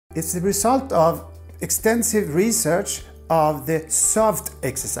It's the result of extensive research of the SOVT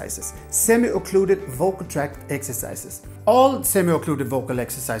exercises, Semi-Occluded Vocal Tract exercises. All semi-occluded vocal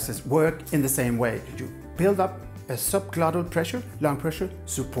exercises work in the same way. You build up a subglottal pressure, lung pressure,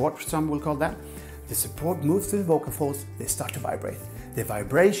 support, some will call that. The support moves to the vocal folds, they start to vibrate. The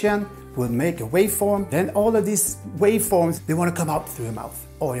vibration will make a waveform, then all of these waveforms, they want to come out through your mouth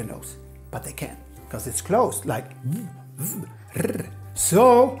or your nose, but they can't because it's closed, like.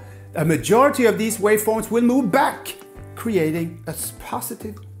 So a majority of these waveforms will move back, creating a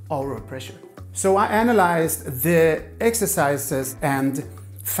positive oral pressure. So I analyzed the exercises and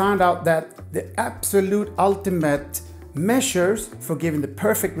found out that the absolute ultimate measures for giving the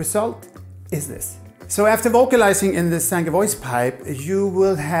perfect result is this. So after vocalizing in the Zangger VoicePipe, you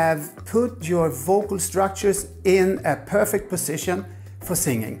will have put your vocal structures in a perfect position for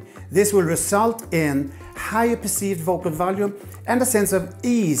singing. This will result in higher perceived vocal volume and a sense of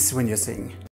ease when you sing.